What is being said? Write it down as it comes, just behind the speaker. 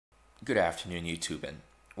Good afternoon, YouTube, and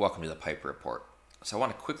welcome to the Piper Report. So I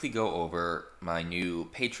want to quickly go over my new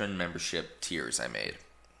patron membership tiers I made.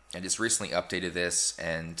 I just recently updated this,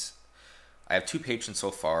 and I have two patrons so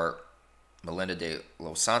far, Melinda de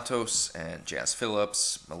Los Santos and Janice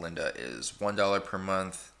Phillips. Melinda is $1 per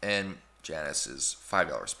month, and Janice is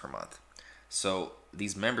 $5 per month. So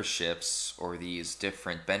these memberships, or these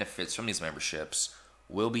different benefits from these memberships,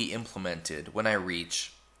 will be implemented when I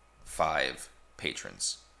reach 5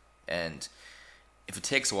 patrons. And if it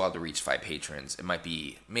takes a while to reach 5 patrons, it might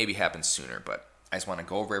be maybe happen sooner. But I just want to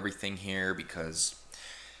go over everything here because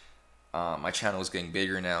my channel is getting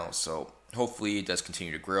bigger now. So hopefully it does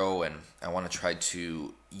continue to grow, and I want to try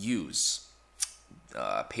to use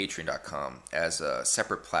Patreon.com as a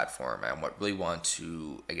separate platform. I really want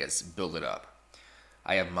to, build it up.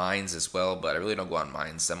 I have Minds as well, but I really don't go on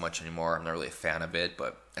Minds that much anymore. I'm not really a fan of it,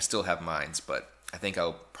 but I still have Minds. But I think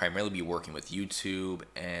I'll primarily be working with YouTube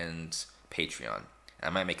and Patreon. I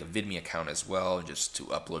might make a VidMe account as well just to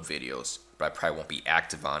upload videos, but I probably won't be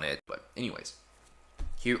active on it. But anyways,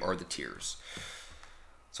 here are the tiers.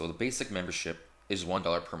 So the basic membership is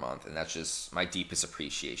 $1 per month, and that's just my deepest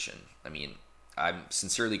appreciation. I mean, I'm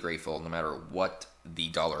sincerely grateful no matter what the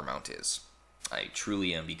dollar amount is. I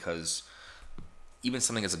truly am, because even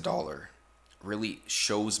something as $1 really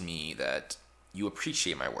shows me that you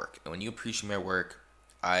appreciate my work. And when you appreciate my work,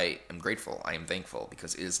 I am grateful. I am thankful,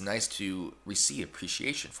 because it is nice to receive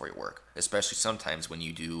appreciation for your work, especially sometimes when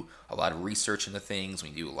you do a lot of research into things,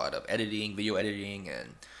 when you do a lot of editing, video editing,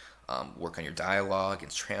 and work on your dialogue and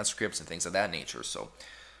transcripts and things of that nature. So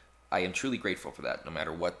I am truly grateful for that, no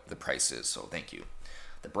matter what the price is. So thank you.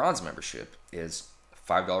 The bronze membership is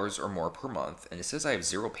 $5 or more per month, and it says I have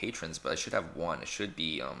 0 patrons, but I should have 1. It should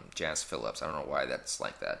be Janice Phillips. I don't know why that's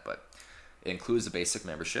like that, but it includes the basic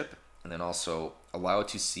membership, and then also allow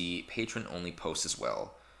to see patron-only posts as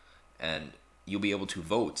well. And you'll be able to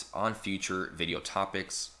vote on future video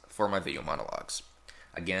topics for my video monologues.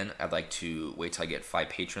 Again, I'd like to wait till I get 5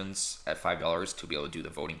 patrons at $5 to be able to do the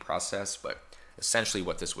voting process, but essentially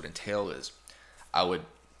what this would entail is I would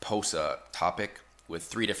post a topic with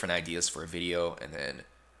 3 different ideas for a video, and then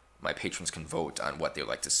my patrons can vote on what they would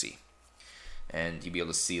like to see. And you'll be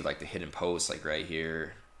able to see like the hidden posts like right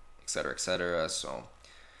here, etc., etc. So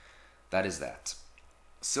that is that.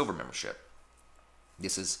 Silver membership.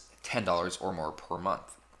 This is $10 or more per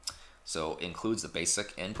month. So it includes the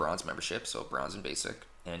basic and bronze membership, so bronze and basic,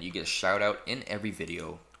 and you get a shout out in every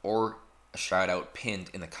video, or a shout out pinned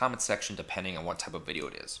in the comment section depending on what type of video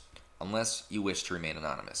it is, unless you wish to remain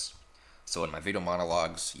anonymous. So in my video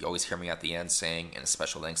monologues, you always hear me at the end saying, and a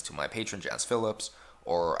special thanks to my patron Janice Phillips,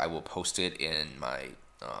 or I will post it in my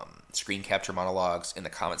screen capture monologues in the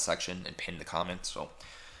comment section and pin the comment. So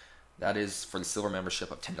that is for the silver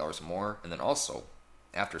membership of $10 or more. And then also,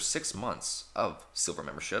 after 6 months of silver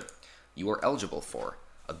membership, you are eligible for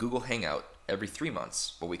a Google Hangout every 3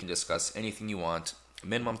 months, where we can discuss anything you want,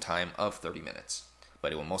 minimum time of 30 minutes,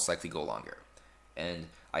 but it will most likely go longer. And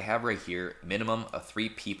I have right here minimum of 3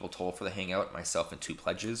 people total for the Hangout, myself and 2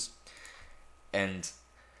 pledges. And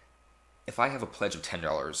if I have a pledge of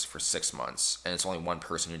 $10 for 6 months, and it's only 1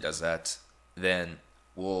 person who does that, then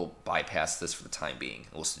we'll bypass this for the time being.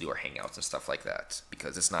 We'll still do our Hangouts and stuff like that,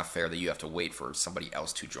 because it's not fair that you have to wait for somebody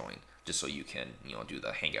else to join just so you can, do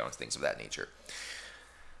the Hangout and things of that nature.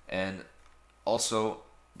 And also,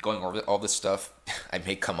 going over all this stuff, I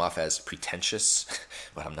may come off as pretentious,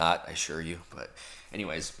 but I'm not, I assure you. But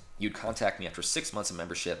anyways, you'd contact me after 6 months of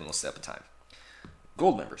membership, and we'll set up a time.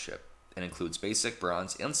 Gold membership. It includes basic,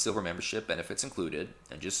 bronze, and silver membership benefits included.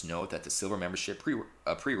 And just note that the silver membership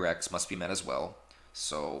prereqs must be met as well.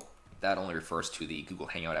 So that only refers to the Google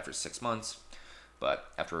Hangout after 6 months.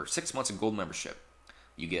 But after 6 months of gold membership,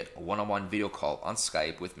 you get a one-on-one video call on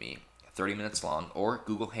Skype with me, 30 minutes long, or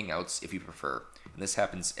Google Hangouts if you prefer. And this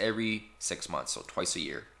happens every 6 months, so twice a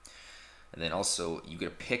year. And then also, you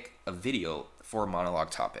get to pick a video for a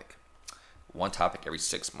monologue topic. 1 topic every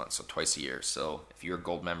 6 months, so twice a year. So if you're a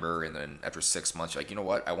gold member and then after 6 months you're like, you know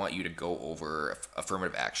what, I want you to go over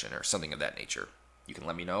affirmative action or something of that nature, you can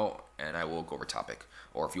let me know and I will go over topic.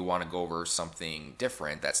 Or if you want to go over something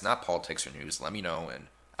different that's not politics or news, let me know and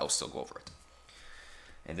I will still go over it.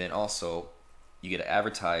 And then also, you get to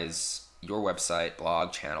advertise your website,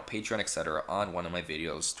 blog, channel, Patreon, etc. on one of my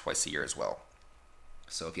videos twice a year as well.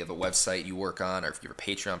 So if you have a website you work on, or if you have a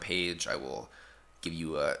Patreon page, I will give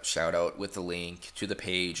you a shout out with the link to the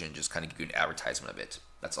page and just kind of give you an advertisement of it.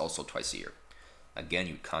 That's also twice a year. Again,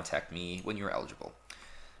 you contact me when you're eligible.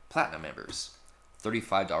 Platinum members,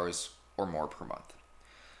 $35 or more per month.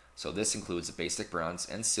 So this includes the basic bronze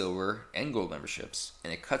and silver and gold memberships,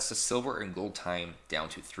 and it cuts the silver and gold time down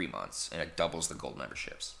to 3 months, and it doubles the gold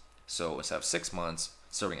memberships. So instead of 6 months,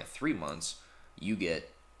 starting at 3 months, you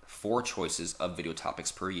get 4 choices of video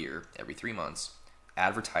topics per year every 3 months,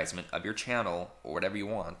 advertisement of your channel or whatever you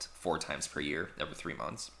want 4 times per year every 3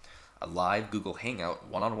 months, a live Google Hangout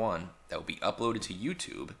one-on-one that will be uploaded to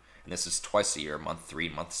YouTube, and this is twice a year, month 3,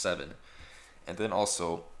 month 7, and then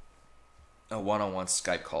also a one-on-one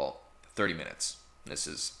Skype call, 30 minutes. This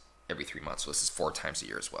is every 3 months, so this is 4 times a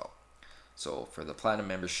year as well. So for the Platinum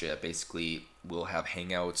membership, basically, we'll have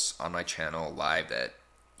Hangouts on my channel live that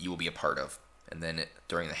you will be a part of. And then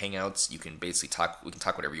during the Hangouts, you can basically talk, we can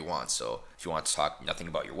talk whatever you want. So if you want to talk nothing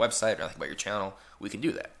about your website or nothing about your channel, we can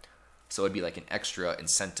do that. So it'd be like an extra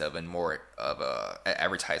incentive and more of a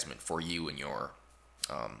advertisement for you and your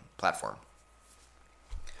platform.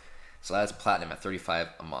 So that's Platinum at $35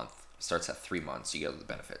 a month. Starts at 3 months. You get all the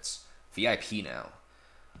benefits. VIP now.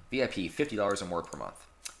 VIP, $50 or more per month.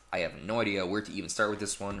 I have no idea where to even start with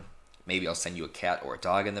this one. Maybe I'll send you a cat or a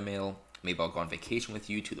dog in the mail. Maybe I'll go on vacation with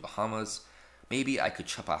you to the Bahamas. Maybe I could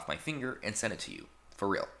chop off my finger and send it to you. For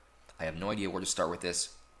real. I have no idea where to start with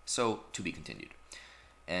this. So, to be continued.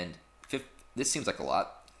 And this seems like a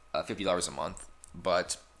lot, $50 a month.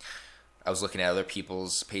 But I was looking at other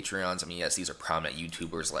people's Patreons. I mean, yes, these are prominent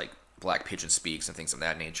YouTubers like Black Pigeon Speaks and things of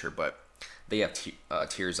that nature, but they have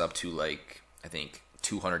tiers up to like, I think,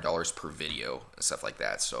 $200 per video and stuff like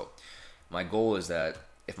that. So my goal is that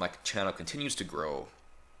if my channel continues to grow,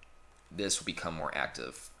 this will become more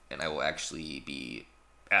active and I will actually be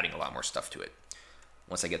adding a lot more stuff to it.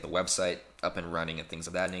 Once I get the website up and running and things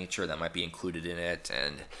of that nature, that might be included in it,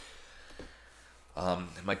 and I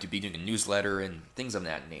might be doing a newsletter and things of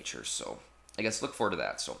that nature. So I guess look forward to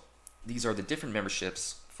that. So these are the different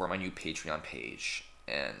memberships for my new Patreon page,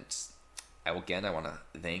 and I want to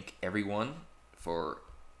thank everyone for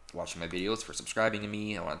watching my videos, for subscribing to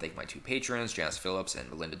me. I want to thank my 2 patrons, Janice Phillips and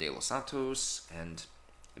Melinda de los Santos, and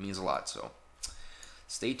it means a lot. So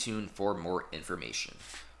stay tuned for more information,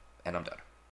 and I'm done.